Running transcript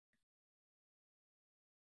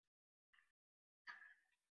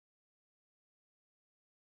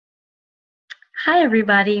Hi,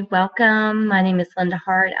 everybody. Welcome. My name is Linda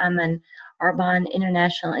Hart. I'm an Arbonne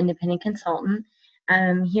International Independent Consultant.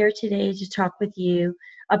 I'm here today to talk with you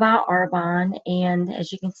about Arbonne. And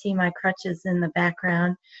as you can see, my crutches in the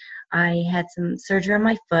background. I had some surgery on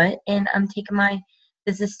my foot, and I'm taking my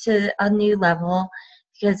business to a new level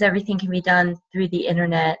because everything can be done through the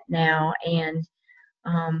internet now. And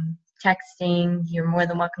texting, you're more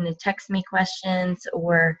than welcome to text me questions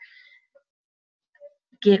or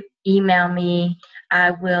email me.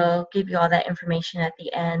 I will give you all that information at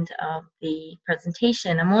the end of the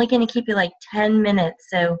presentation. I'm only going to keep you like 10 minutes,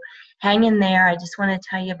 so hang in there. I just want to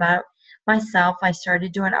tell you about myself. I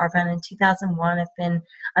started doing Arbonne in 2001. I've been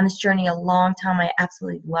on this journey a long time. I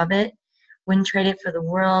absolutely love it. Wouldn't trade it for the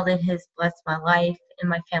world. It has blessed my life and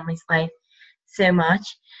my family's life so much.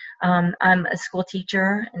 I'm a school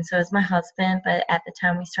teacher, and so is my husband, but at the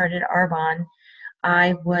time we started Arbonne,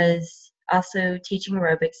 I was also teaching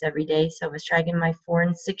aerobics every day. So I was dragging my 4-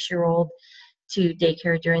 and 6-year-old to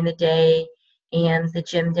daycare during the day and the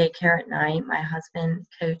gym daycare at night. My husband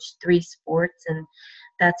coached 3 sports, and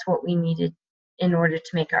that's what we needed in order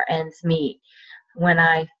to make our ends meet. When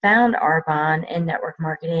I found Arbonne and network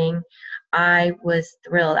marketing, I was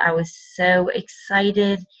thrilled. I was so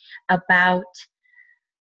excited about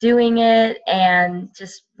doing it and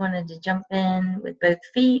just wanted to jump in with both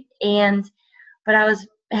feet. But I was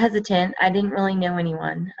hesitant. I didn't really know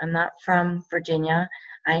anyone. I'm not from Virginia.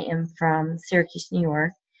 I am from Syracuse, New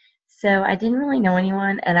York. So I didn't really know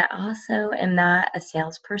anyone, and I also am not a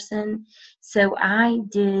salesperson. So I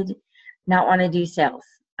did not want to do sales.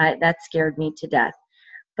 That scared me to death.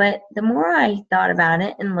 But the more I thought about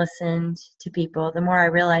it and listened to people, the more I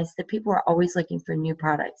realized that people were always looking for new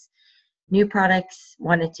products. New products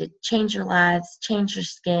wanted to change your lives, change your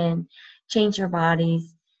skin, change your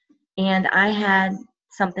bodies. And I had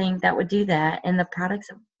something that would do that. And the products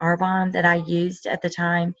of Arbonne that I used at the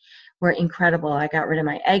time were incredible. I got rid of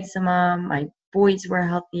my eczema. My boys were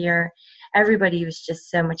healthier. Everybody was just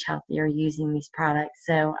so much healthier using these products.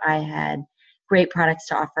 So I had great products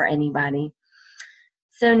to offer anybody.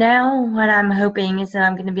 So now what I'm hoping is that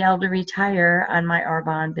I'm going to be able to retire on my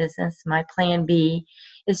Arbonne business. My plan B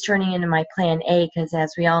is turning into my plan A because,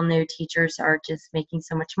 as we all know, teachers are just making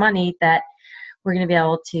so much money that we're going to be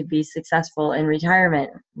able to be successful in retirement,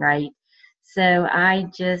 right? So I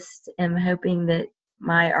just am hoping that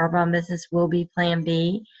my Arbonne business will be plan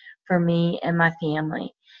B for me and my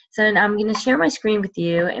family. So I'm going to share my screen with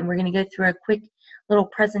you, and we're going to go through a quick little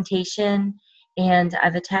presentation, and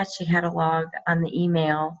I've attached a catalog on the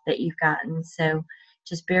email that you've gotten. So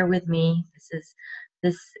just bear with me.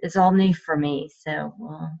 This is all new for me. So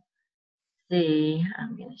we'll see.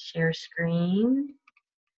 I'm going to share screen.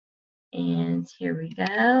 And here we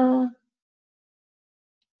go.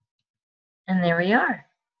 And there we are.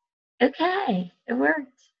 Okay, it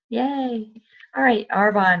worked. Yay. All right,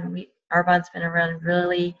 Arbonne. Arbonne's been around a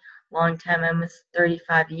really long time, almost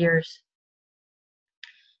 35 years.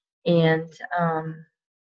 And I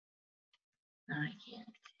can't.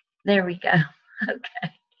 There we go.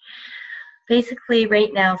 Okay. Basically,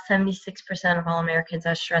 right now, 76% of all Americans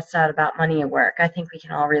are stressed out about money at work. I think we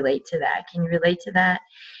can all relate to that. Can you relate to that?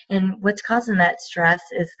 And what's causing that stress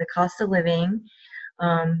is the cost of living.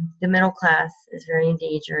 The middle class is very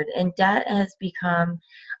endangered, and debt has become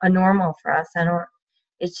a normal for us.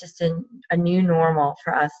 It's just a new normal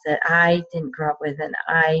for us that I didn't grow up with, and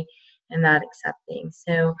I am not accepting.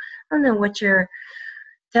 So I don't know what your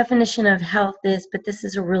definition of health is, but this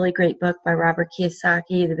is a really great book by Robert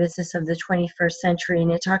Kiyosaki, The Business of the 21st Century,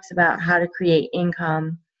 and it talks about how to create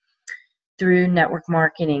income through network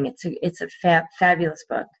marketing. It's a fabulous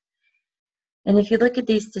book. And if you look at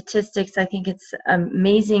these statistics, I think it's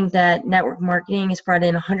amazing that network marketing has brought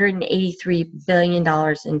in $183 billion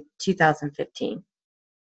in 2015.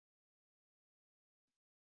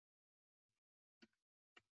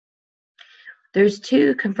 There's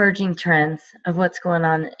 2 converging trends of what's going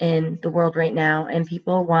on in the world right now, and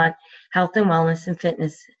people want health and wellness and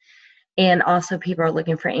fitness, and also people are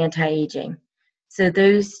looking for anti-aging. So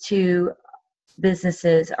those 2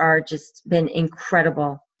 businesses are just been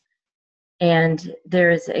incredible. And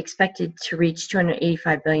there is expected to reach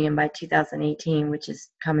 $285 billion by 2018, which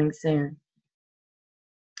is coming soon.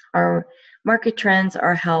 Our market trends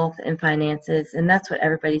are health and finances, and that's what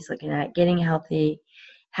everybody's looking at: getting healthy,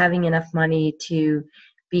 having enough money to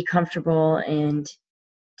be comfortable and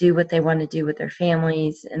do what they want to do with their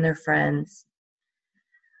families and their friends.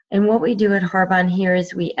 And what we do at Arbonne here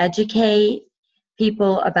is we educate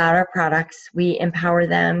people about our products. We empower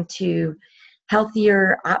them to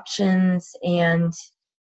healthier options and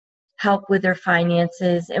help with their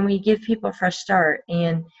finances, and we give people a fresh start.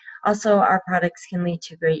 And Also, our products can lead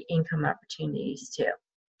to great income opportunities too.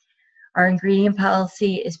 Our ingredient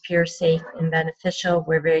policy is pure, safe, and beneficial.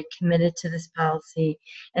 We're very committed to this policy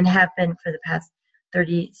and have been for the past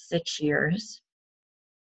 36 years.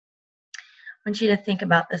 I want you to think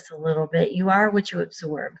about this a little bit. You are what you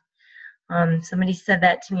absorb. Somebody said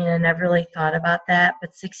that to me, and I never really thought about that,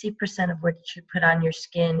 but 60% of what you put on your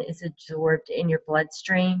skin is absorbed in your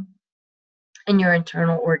bloodstream and your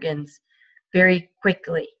internal organs very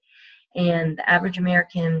quickly. And the average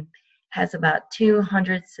American has about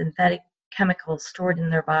 200 synthetic chemicals stored in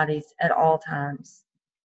their bodies at all times.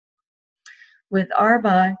 With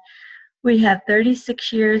Arbonne, we have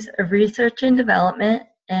 36 years of research and development,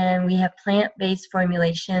 and we have plant-based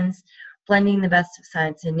formulations blending the best of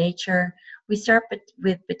science and nature. We start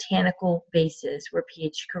with botanical bases. We're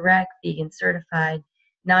pH correct, vegan certified,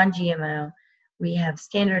 non-GMO. We have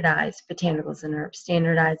standardized botanicals and herbs.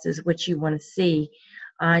 Standardized is what you want to see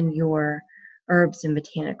on your herbs and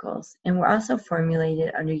botanicals. And we're also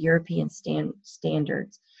formulated under European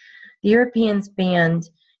standards. The Europeans banned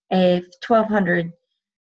 1,200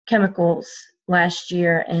 chemicals last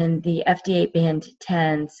year, and the FDA banned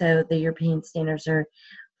 10, so the European standards are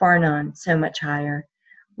bar none, so much higher.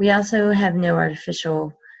 We also have no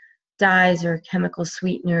artificial dyes or chemical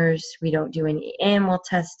sweeteners. We don't do any animal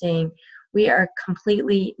testing. We are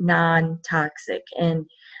completely non-toxic, and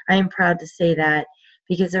I am proud to say that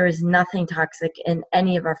because there is nothing toxic in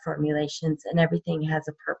any of our formulations, and everything has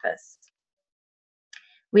a purpose.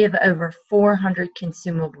 We have over 400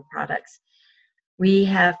 consumable products. We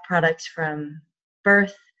have products from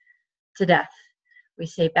birth to death. We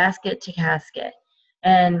say basket to casket,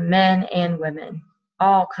 and men and women,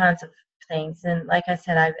 all kinds of things. And like I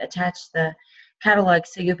said, I've attached the catalog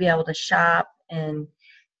so you'll be able to shop and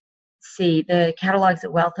see. The catalog's a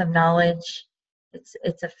wealth of knowledge.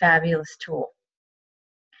 It's a fabulous tool.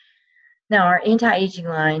 Now, our anti-aging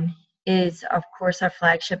line is, of course, our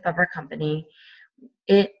flagship of our company.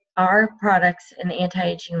 Our products in the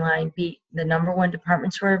anti-aging line beat the #1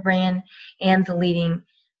 department store brand and the leading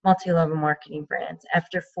multi-level marketing brands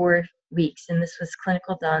after 4 weeks, and this was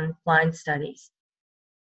clinical done blind studies.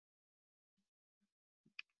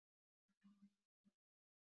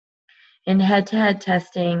 In head-to-head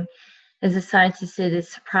testing, as a scientist, it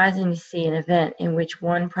is surprising to see an event in which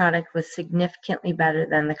one product was significantly better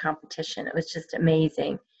than the competition. It was just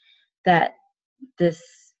amazing that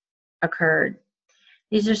this occurred.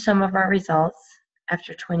 These are some of our results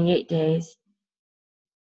after 28 days.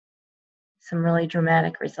 Some really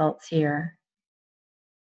dramatic results here.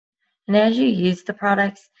 And as you use the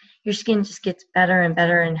products, your skin just gets better and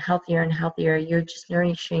better and healthier and healthier. You're just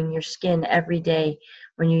nourishing your skin every day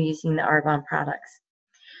when you're using the Arbonne products.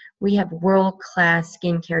 We have world-class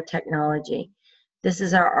skincare technology. This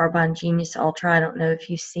is our Arbonne Genius Ultra. I don't know if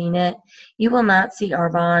you've seen it. You will not see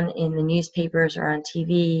Arbonne in the newspapers or on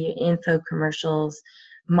TV, info commercials,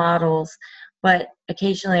 models, but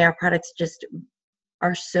occasionally our products just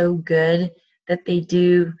are so good that they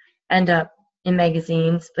do end up in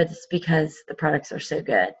magazines, but it's because the products are so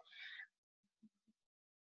good.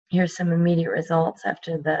 Here's some immediate results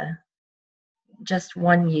after just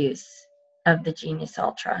one use of the Genius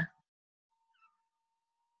Ultra.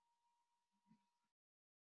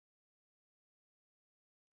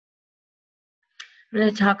 I'm going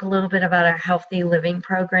to talk a little bit about our Healthy Living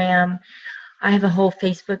program. I have a whole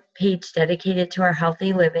Facebook page dedicated to our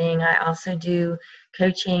healthy living. I also do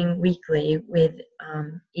coaching weekly with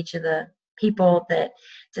each of the people that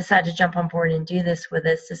decide to jump on board and do this with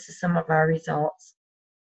us. This is some of our results.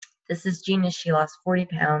 This is Gina. She lost 40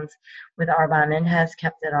 pounds with Arbonne and has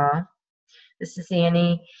kept it off. This is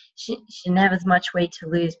Annie. She didn't have as much weight to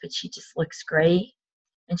lose, but she just looks great,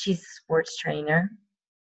 and she's a sports trainer.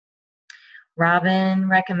 Robin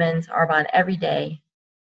recommends Arbonne every day,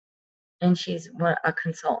 and she's a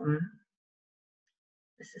consultant.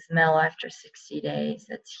 This is Mel after 60 days.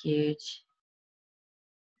 That's huge.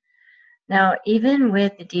 Now, even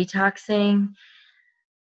with the detoxing,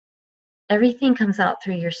 everything comes out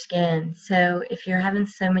through your skin. So if you're having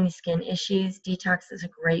so many skin issues, detox is a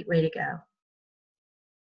great way to go.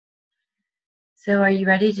 So are you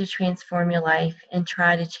ready to transform your life and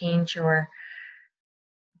try to change your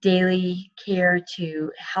daily care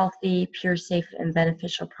to healthy, pure, safe, and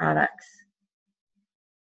beneficial products?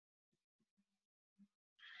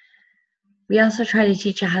 We also try to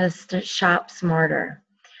teach you how to shop smarter.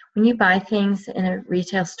 When you buy things in a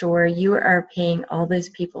retail store, you are paying all those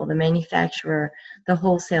people, the manufacturer, the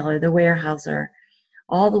wholesaler, the warehouser,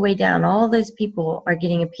 all the way down. All those people are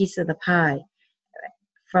getting a piece of the pie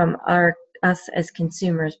from us as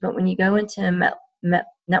consumers. But when you go into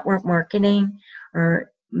network marketing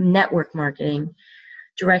or network marketing,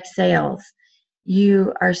 direct sales,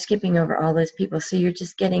 you are skipping over all those people. So you're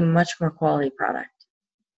just getting much more quality product.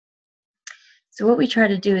 So what we try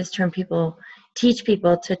to do is teach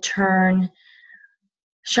people to turn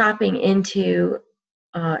shopping into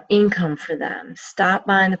income for them. Stop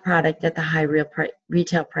buying the product at the high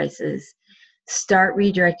retail prices. Start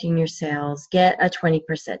redirecting your sales. Get a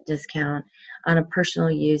 20% discount on a personal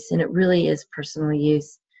use, and it really is personal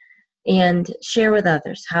use. And share with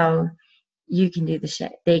others how you can do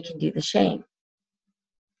they can do the same.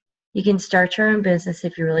 You can start your own business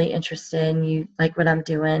if you're really interested and you like what I'm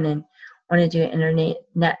doing and want to do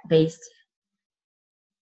internet-based.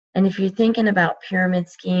 And if you're thinking about pyramid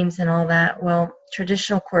schemes and all that, well,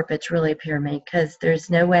 traditional corporate's really a pyramid because there's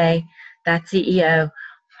no way that CEO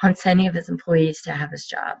wants any of his employees to have his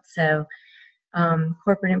job. So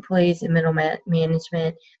corporate employees and middle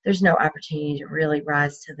management, there's no opportunity to really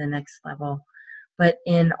rise to the next level. But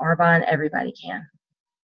in Arbonne, everybody can.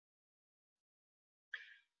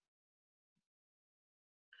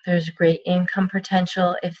 There's great income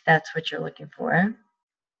potential if that's what you're looking for.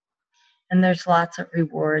 And there's lots of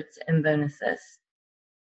rewards and bonuses.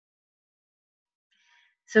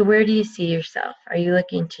 So where do you see yourself? Are you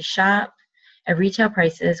looking to shop at retail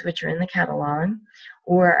prices, which are in the catalog,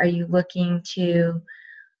 or are you looking to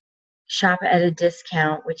shop at a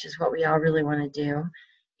discount, which is what we all really want to do?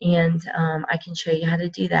 And I can show you how to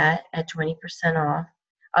do that at 20% off,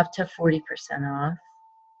 up to 40% off.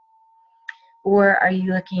 Or are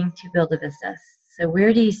you looking to build a business? So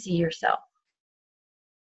where do you see yourself?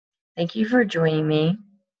 Thank you for joining me.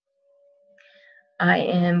 I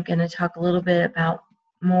am going to talk a little bit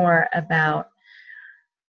more about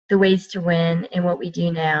the ways to win and what we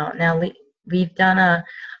do now. Now, we've done an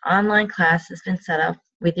online class that's been set up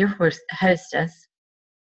with your hostess.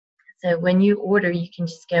 So when you order, you can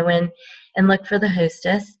just go in and look for the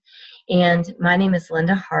hostess. And my name is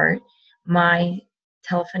Linda Hart. My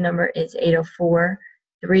telephone number is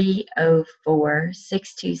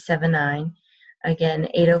 804-304-6279. Again,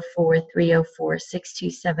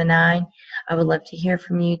 804-304-6279. I would love to hear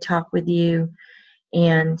from you, talk with you,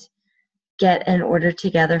 and get an order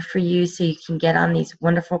together for you so you can get on these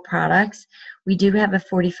wonderful products. We do have a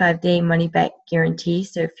 45-day money-back guarantee,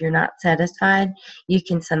 so if you're not satisfied, you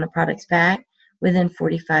can send the products back within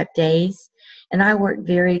 45 days. And I work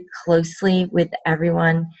very closely with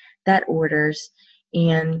everyone that orders.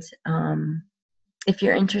 And if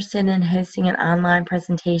you're interested in hosting an online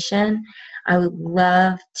presentation, I would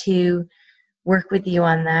love to work with you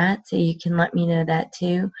on that, so you can let me know that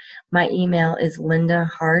too. My email is Linda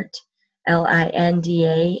Hart,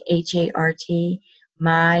 LINDAHART,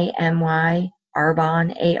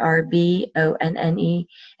 Arbonne, ARBONNE,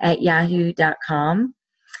 @yahoo.com.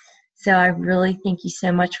 So I really thank you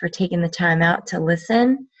so much for taking the time out to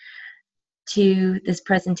listen to this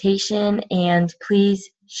presentation, and please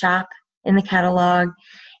shop in the catalog,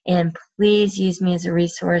 and please use me as a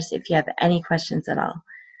resource if you have any questions at all.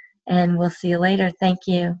 And we'll see you later. Thank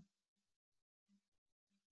you.